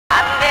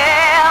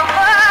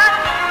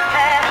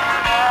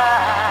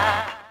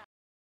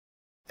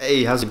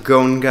Hey, how's it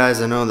going,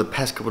 guys? I know the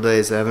past couple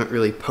days I haven't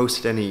really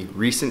posted any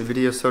recent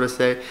videos, so to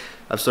say.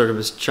 I've sort of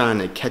just trying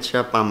to catch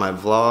up on my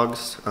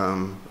vlogs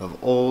of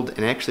old,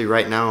 and actually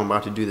right now I'm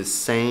about to do the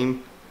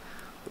same.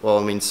 Well,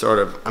 I mean, sort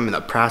of. I'm in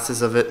the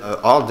process of it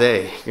all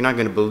day. You're not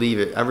gonna believe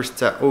it. Ever since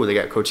they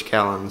got Coach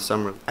Cal in the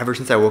summer. Ever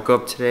since I woke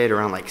up today at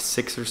around like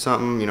 6 or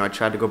something, you know, I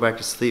tried to go back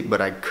to sleep,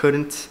 but I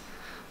couldn't.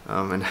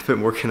 And I've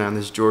been working on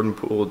this Jordan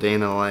Poole day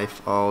in the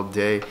life all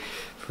day.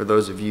 For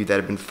those of you that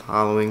have been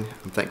following,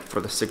 I'm thankful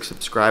for the 6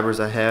 subscribers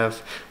I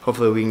have.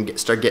 Hopefully we can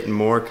start getting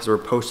more because we're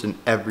posting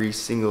every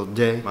single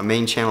day. My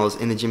main channel is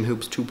In the Gym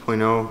Hoops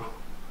 2.0.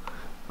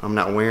 I'm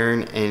not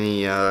wearing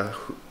any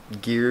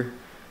gear.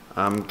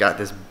 Got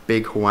this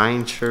big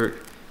Hawaiian shirt.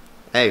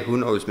 Hey, who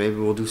knows? Maybe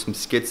we'll do some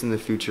skits in the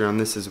future on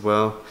this as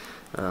well.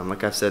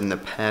 Like I've said in the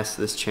past,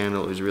 this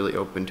channel is really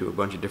open to a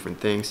bunch of different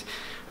things.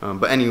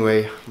 But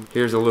anyway,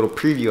 here's a little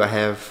preview I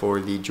have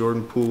for the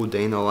Jordan Poole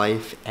day in the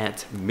life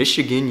at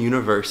Michigan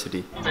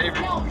University. Favorite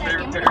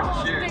pair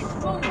of shoes?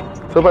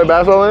 To play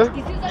basketball in?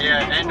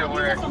 Yeah, and to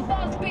wear.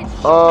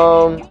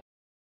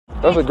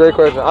 That's a great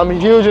question. I'm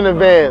huge into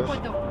Vans.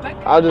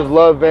 I just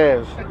love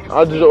Vans.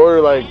 I just order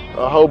like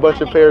a whole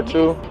bunch of pair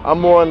too. I'm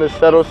more on the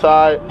subtle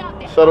side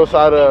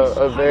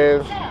of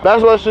Vans.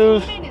 Basketball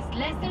shoes,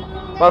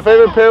 my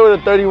favorite pair were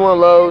the 31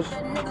 lows,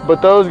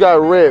 but those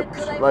got ripped.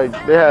 Like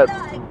they had,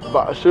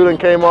 shooting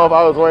came off,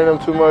 I was wearing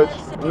them too much.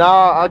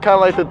 Now I kind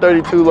of like the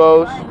 32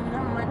 lows,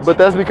 but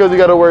that's because you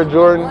gotta wear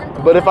Jordan.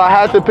 But if I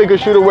had to pick a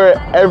shoe to wear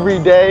every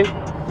day,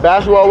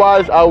 basketball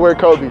wise, I'll wear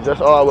Kobe's.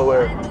 That's all I would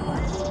wear.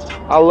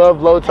 I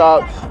love low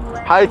tops.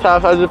 High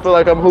tops, I just feel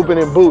like I'm hooping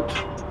in boots.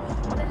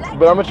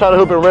 But I'm gonna try to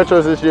hoop in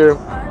retros this year.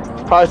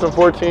 Probably some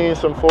 14s,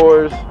 some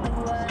 4s,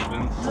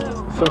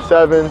 some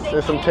 7s,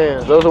 and some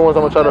 10s. Those are the ones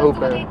I'm gonna try to hoop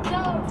in.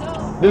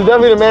 This is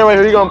definitely the man right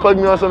here. He's gonna plug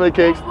me on some of the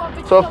kicks.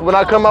 So when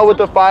I come out with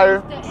the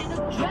fire,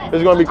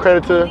 it's gonna be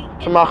credit to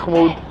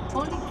Mahmoud.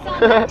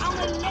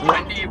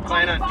 When do you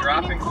plan on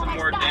dropping some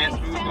more dance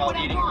moves while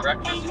eating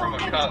breakfast from a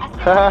cup?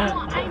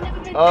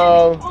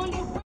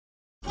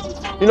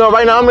 You know,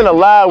 right now I'm in the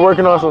lab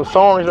working on some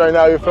songs right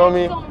now, you feel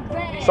me?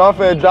 So I'm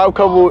finna drop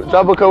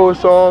a couple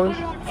songs.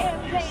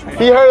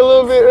 He heard a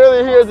little bit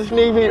earlier, he heard the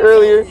sneak peek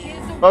earlier.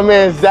 My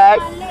man Zach,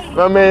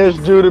 my man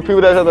Jude, the people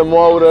that's at the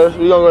mall with us,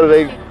 we gonna go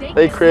to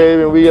they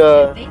crib and we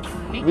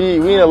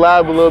in the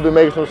lab a little bit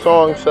making some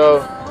songs, so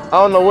I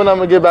don't know when I'm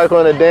gonna get back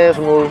on the dance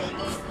moves.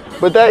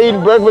 But that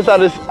eating breakfast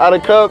out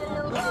of cup,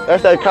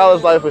 that's that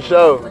college life for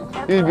sure.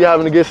 You just be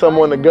having to get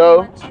someone to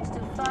go.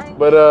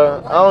 But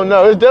I don't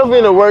know, it's definitely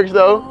in the works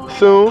though,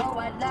 soon.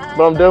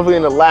 But I'm definitely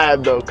in the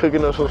lab though,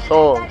 cooking up some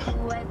songs,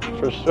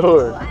 for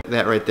sure.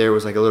 That right there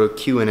was like a little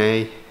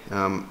Q&A.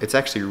 It's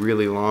actually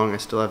really long. I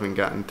still haven't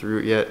gotten through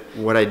it yet.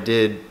 What I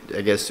did,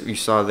 I guess you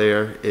saw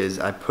there, is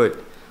I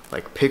put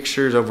like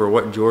pictures over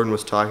what Jordan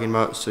was talking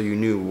about, so you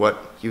knew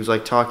what he was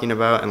like talking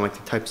about and like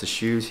the types of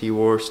shoes he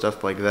wore,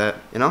 stuff like that.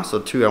 And also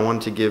too, I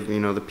wanted to give, you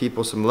know, the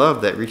people some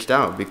love that reached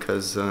out,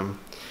 because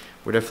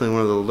we're definitely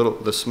one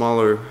of the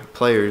smaller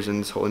players in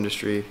this whole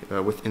industry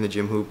within the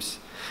gym hoops.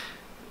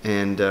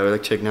 And we'd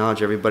like to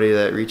acknowledge everybody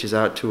that reaches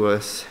out to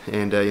us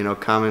and you know,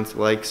 comments,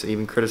 likes,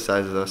 even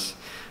criticizes us,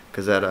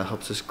 because that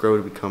helps us grow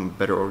to become a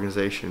better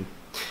organization.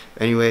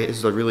 Anyway, this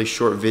is a really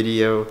short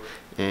video,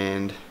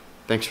 and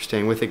thanks for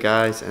staying with it,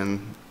 guys.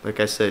 And like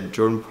I said,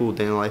 Jordan Poole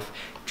day in the life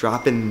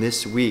dropping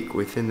this week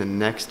within the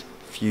next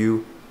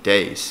few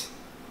days.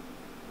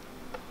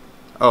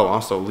 Oh,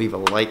 also leave a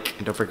like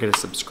and don't forget to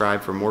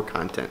subscribe for more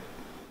content.